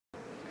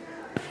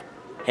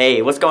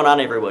Hey, what's going on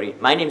everybody?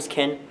 My name's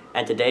Ken,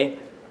 and today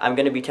I'm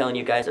going to be telling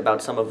you guys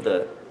about some of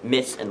the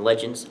myths and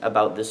legends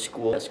about this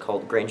school that's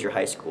called Granger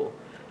High School.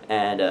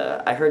 And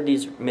I heard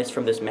these myths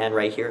from this man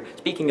right here.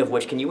 Speaking of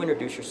which, can you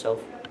introduce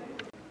yourself?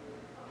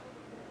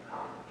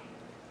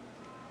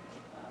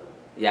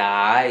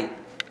 Yeah,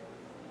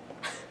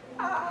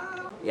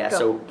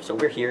 so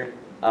we're here.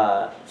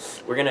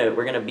 We're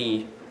gonna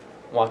be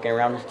walking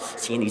around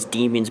seeing these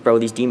demons, bro.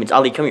 These demons.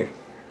 Ali, come here.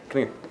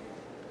 Come here.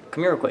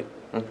 Come here real quick.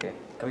 Okay.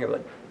 Come here,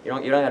 bud. You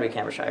don't gotta be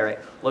camera shy, alright?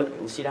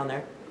 Look, see down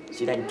there?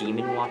 See that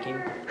demon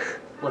walking?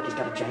 Look, he's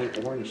got a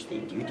giant orange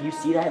thing, dude. Do you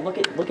see that? Look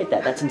at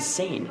that. That's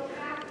insane.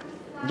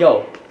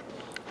 Yo.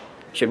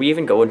 Should we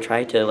even go and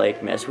try to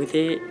like mess with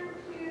it?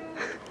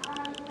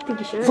 I think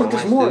you should. Look,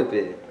 there's more.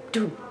 Stupid.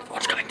 Dude,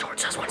 one's coming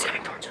towards us. One's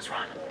coming towards us.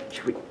 Run.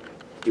 Should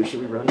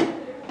we run?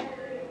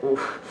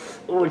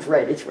 Oh, it's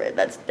red. It's red.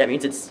 That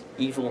means it's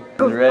evil.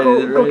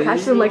 Go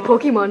catch them like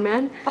Pokemon,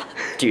 man.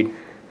 Dude.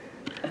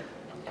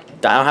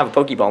 I don't have a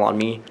Pokeball on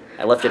me.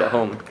 I left it at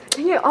home.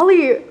 Dang it,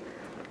 Ollie.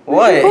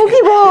 What?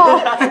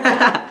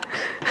 Pokeball!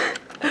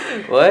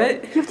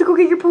 What? You have to go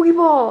get your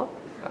Pokeball.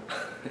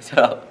 Shut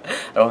up.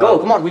 Go,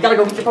 come on. We gotta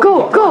go get your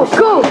Pokeball.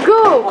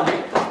 Go!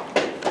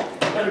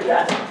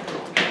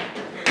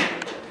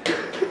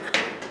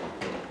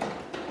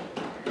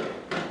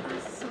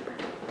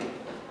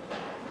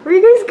 Where are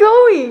you guys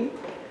going?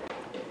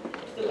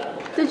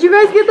 Did you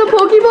guys get the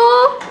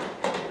Pokeball?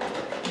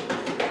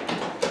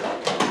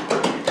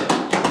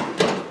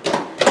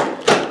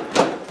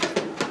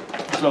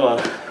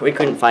 So, we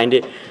couldn't find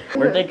it.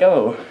 Where'd they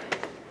go?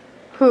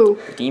 Who?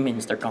 The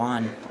demons, they're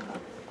gone.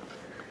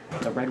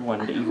 The red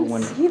one, the evil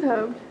one. See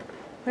them.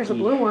 There's a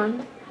blue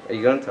one. Are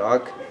you gonna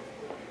talk?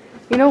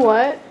 You know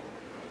what?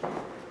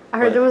 I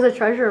heard What? there was a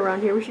treasure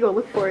around here. We should go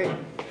look for it.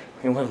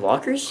 In one of the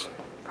lockers?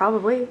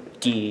 Probably.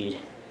 Dude.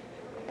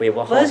 Wait,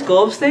 what hall? Let's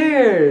go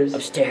upstairs.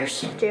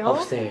 Upstairs. J Hall?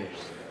 Upstairs.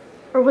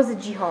 Or was it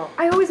G Hall?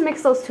 I always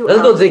mix those two Let's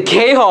up. go to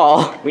K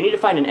Hall. We need to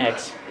find an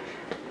X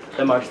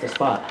that marks the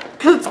spot.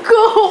 Let's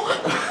go!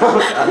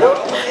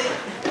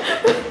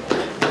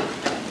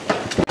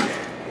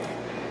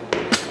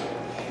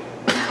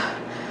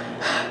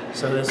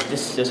 So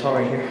this hall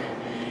right here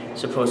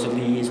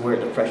supposedly is where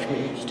the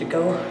freshmen used to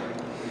go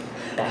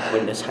back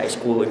when this high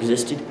school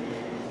existed.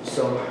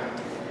 So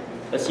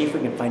let's see if we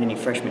can find any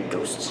freshman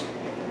ghosts.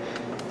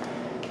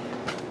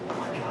 Oh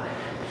my god.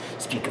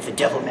 Speak of the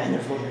devil, man,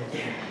 there's one right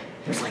there.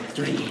 There's like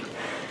 3.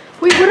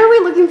 Wait, what are we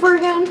looking for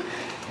again?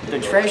 The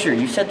treasure.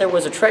 You said there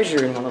was a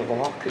treasure in one of the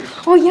lockers.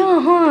 Oh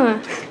yeah, huh?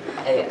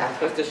 Hey,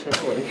 ask us to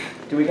Shirley.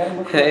 Do we gotta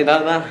look for Hey,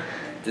 no.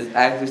 Just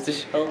ask us to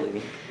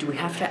Shirley. Do we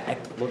have to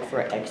look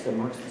for an X that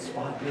marks the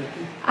spot, maybe?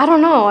 I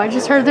don't know. I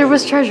just heard there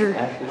was treasure.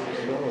 Ask us to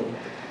Shirley.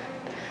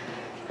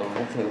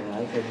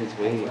 I said his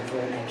way. Look for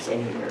an X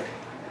anywhere.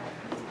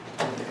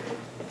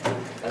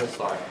 That's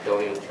fine.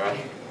 Don't even try.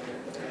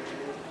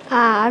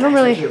 I don't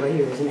Right really. here,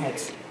 there's an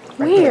X.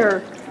 Right Where?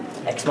 there.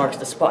 X marks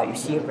the spot. You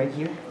see it right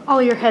here?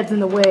 All your head's in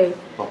the way.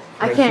 Oh,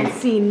 I right can't here.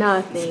 see See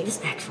nothing. this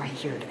X right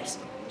here, guys.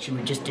 Should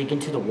we just dig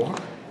into the wall?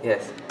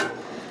 Yes.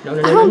 No.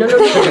 No,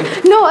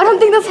 I don't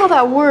think that's how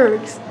that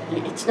works.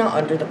 It's not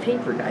under the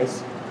paper,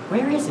 guys.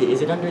 Where is it?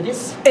 Is it under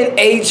this? An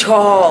H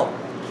Hall.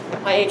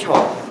 My H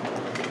hall.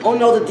 Oh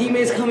no, the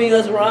demon is coming.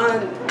 Let's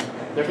run.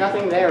 There's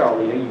nothing there,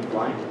 Ollie. Are you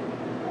blind?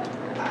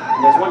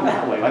 There's one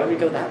that way. Why would we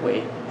go that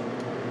way?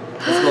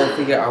 Let's go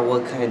figure out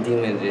what kind of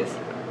demon it is.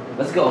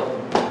 Let's go.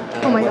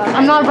 Oh my god,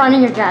 I'm not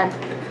running again.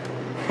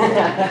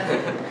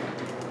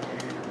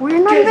 We're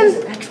not Guys, there's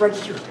even. an X right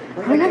here.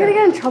 We're not gonna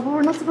get in trouble.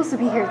 We're not supposed to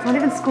be here. It's not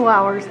even school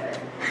hours.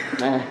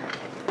 Nah.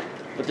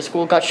 But the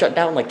school got shut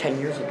down like 10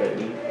 years ago,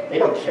 dude. They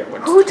don't care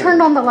what. Who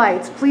turned on the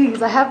lights?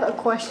 Please, I have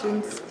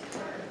questions.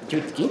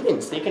 Dude, the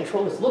demons, they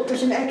control us. Look,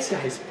 there's an X,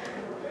 guys.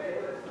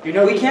 You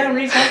know, We can't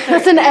reach that.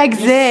 That's an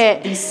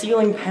exit. These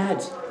ceiling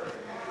pads,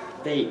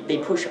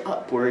 they push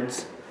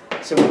upwards.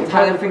 So we can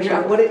Time to figure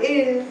out what it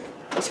is.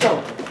 Let's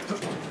go.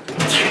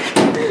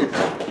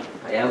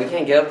 Yeah, we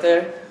can't get up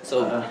there.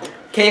 So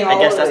K Hall.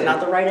 I guess that's not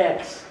the right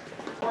X.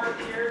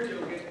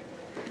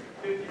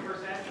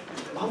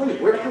 Ollie,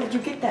 where the hell did you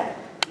get that?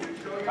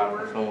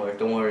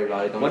 Don't worry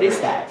about it. What is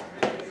that?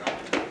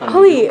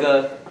 Ollie.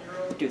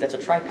 Dude, that's a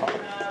tripod.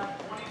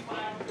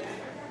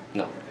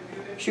 No.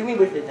 Shoot me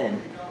with it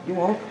then. You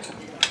won't.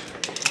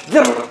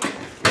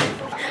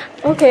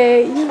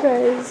 Okay, you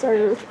guys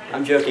are.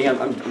 I'm joking.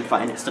 I'm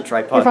fine. It's the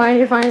tripod.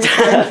 You're fine. It's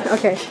fine.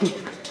 Okay.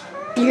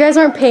 You guys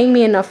aren't paying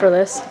me enough for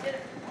this.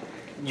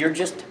 You're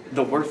just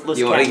the worthless.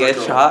 You want to camera get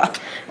girl. shot?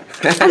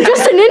 I'm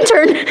just an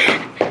intern.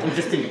 I'm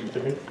just an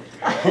intern.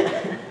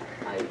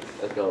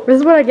 Let's go. This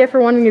is what I get for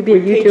wanting to be a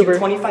We paid you YouTuber.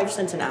 25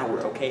 cents an hour,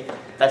 okay?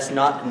 That's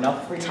not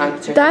enough for you. Time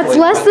to check That's the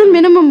boys' less than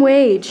minimum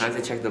wage. Time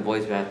to check the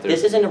boys' bathroom.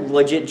 This isn't a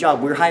legit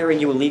job. We're hiring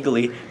you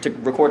illegally to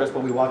record us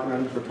while we walk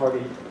around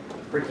retarded,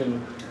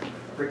 freaking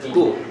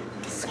School.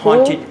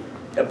 haunted,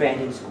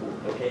 abandoned school,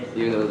 okay?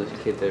 Even though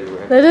there's kids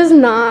everywhere. That does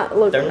not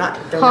look They're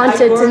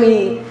haunted to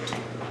me.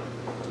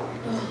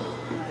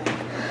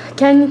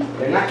 Ken,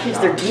 They're not kids,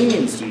 they're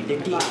demons, dude.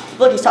 They're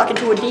Look, he's talking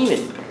to a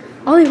demon.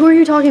 Ollie, who are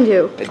you talking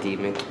to? A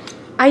demon.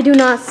 I do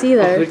not see Oh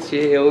there.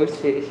 shit, oh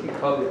shit, she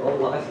covered. Oh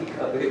my, she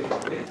covered.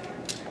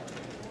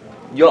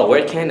 Yo,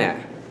 where Ken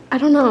at? I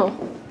don't know.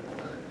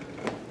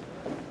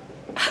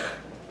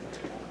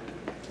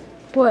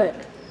 What?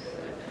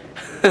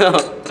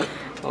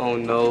 Oh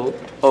no.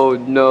 Oh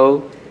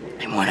no.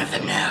 I'm one of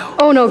them now.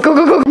 Oh no, go,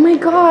 go, go. Oh my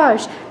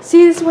gosh.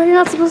 See, this is why you're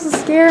not supposed to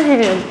scare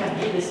him.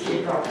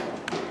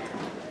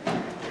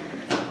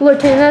 Look,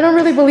 Ken, I don't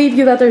really believe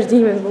you that there's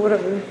demons, but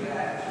whatever.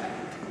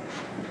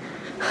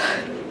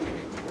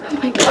 Oh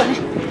my god.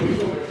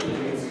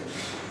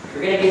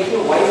 We're gonna get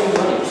you. Why are you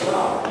running?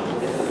 Stop.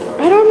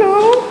 I don't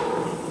know.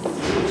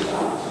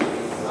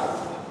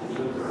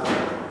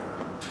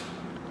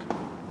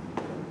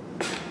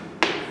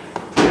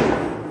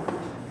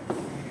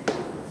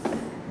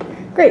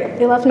 Great,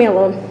 they left me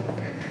alone.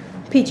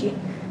 Peachy.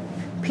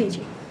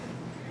 Peachy.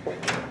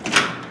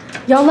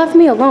 Y'all left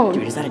me alone.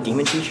 Dude, is that a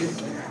demon teacher?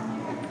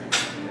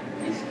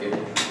 He's scared.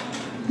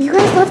 You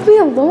guys left me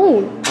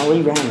alone.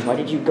 Ollie ran. Why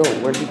did you go?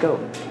 Where'd you go?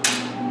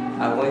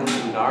 I went to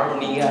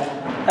Narnia.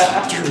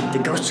 Dude, the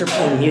ghosts are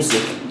playing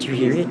music. Do you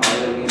hear it?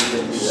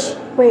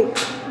 Wait,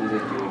 Who's a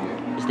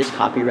junior? Is this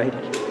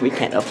copyrighted? We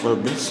can't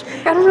upload this.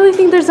 I don't really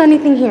think there's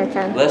anything here,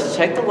 Ken. Let's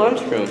check the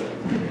lunchroom.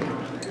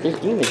 There's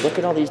demons. Look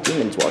at all these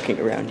demons walking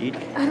around, dude.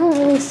 I don't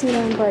really see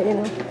them, but you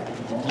know.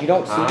 You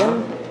don't see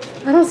them?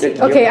 I don't see.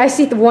 You're- Okay, I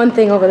see the one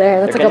thing over there.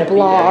 That's They're like a gonna be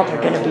blob.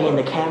 there. They're gonna be in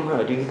the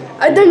camera, dude.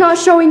 They're not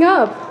showing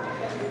up.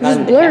 Not It's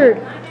in the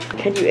blurred.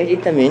 Can you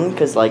edit them in?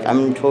 Cause like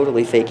I'm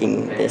totally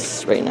faking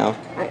this right now.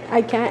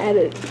 I can't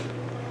edit.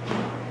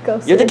 Go.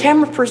 You're the Sid.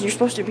 camera person. You're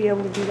supposed to be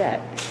able to do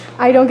that.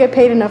 I don't get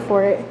paid enough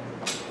for it.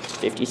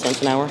 50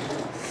 cents an hour.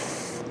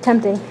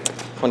 Tempting.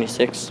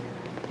 26.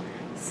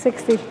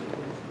 60.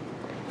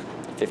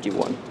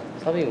 51.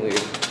 Something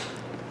weird.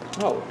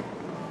 Oh.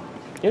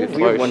 You're a Good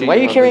weird work, one. she Why are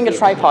you got carrying a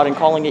bazooka. tripod and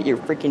calling it your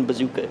freaking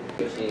bazooka?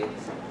 Machines.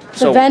 The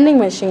So vending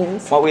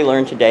machines. what we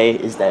learned today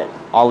is that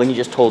Ollie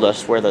just told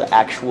us where the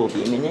actual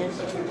demon is.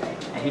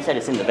 And he said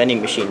it's in the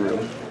vending machine room,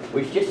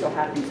 which just so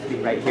happens to be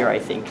right here, I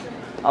think.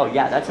 Oh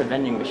yeah, that's a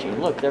vending machine.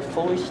 Look, they're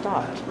fully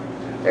stocked.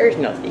 There's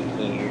nothing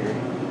here.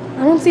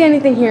 I don't see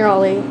anything here,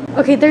 Ollie.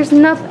 Okay, there's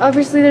nothing.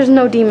 Obviously, there's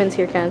no demons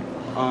here, Ken.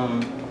 How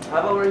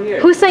about over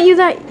here? Who sent you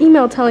that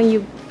email telling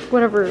you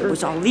whatever? It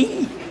was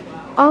Ollie.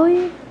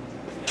 Ollie?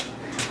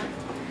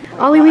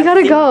 Ollie, we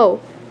gotta go.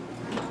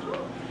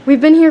 We've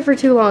been here for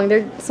too long.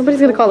 Somebody's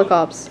gonna call the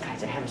cops.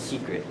 Guys, I have a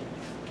secret.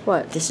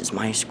 What? This is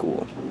my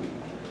school.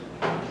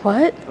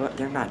 What? Well,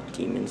 they're not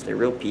demons. They're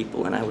real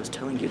people, and I was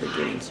telling you they're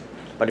demons.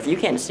 But if you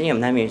can't see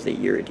them, that means that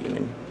you're a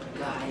demon.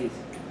 Guys.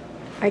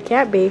 I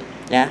can't be.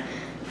 Yeah?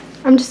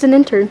 I'm just an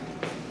intern.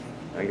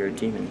 Or you're a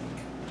demon.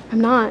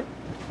 I'm not.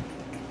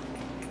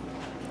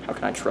 How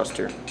can I trust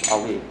her?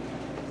 Ollie,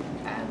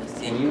 I have a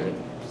can you secret.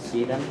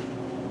 see them?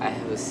 I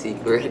have a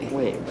secret.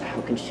 Wait,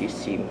 how can she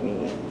see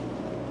me?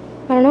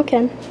 I don't know,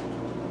 Ken.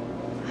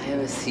 I have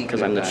a secret.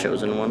 Because I'm the guys.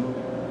 chosen one.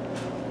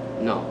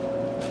 No.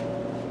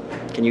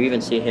 Can you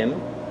even see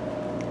him?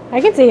 I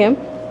can see him.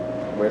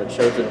 We're the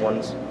chosen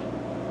ones.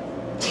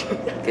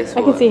 Guess I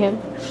what? can see him.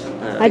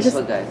 I Guess just.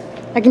 what, guys?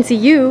 I can see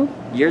you.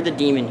 You're the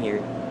demon here.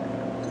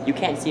 You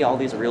can't see all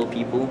these real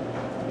people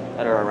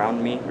that are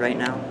around me right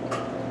now.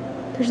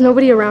 There's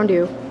nobody around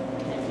you.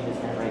 Can't see this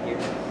man right here.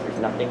 There's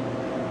nothing.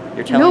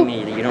 You're telling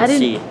me that you don't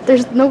see.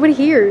 There's nobody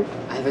here.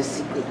 I have a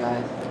secret,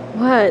 guys.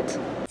 What?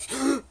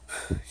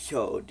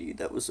 Yo, dude,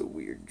 that was a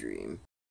weird dream.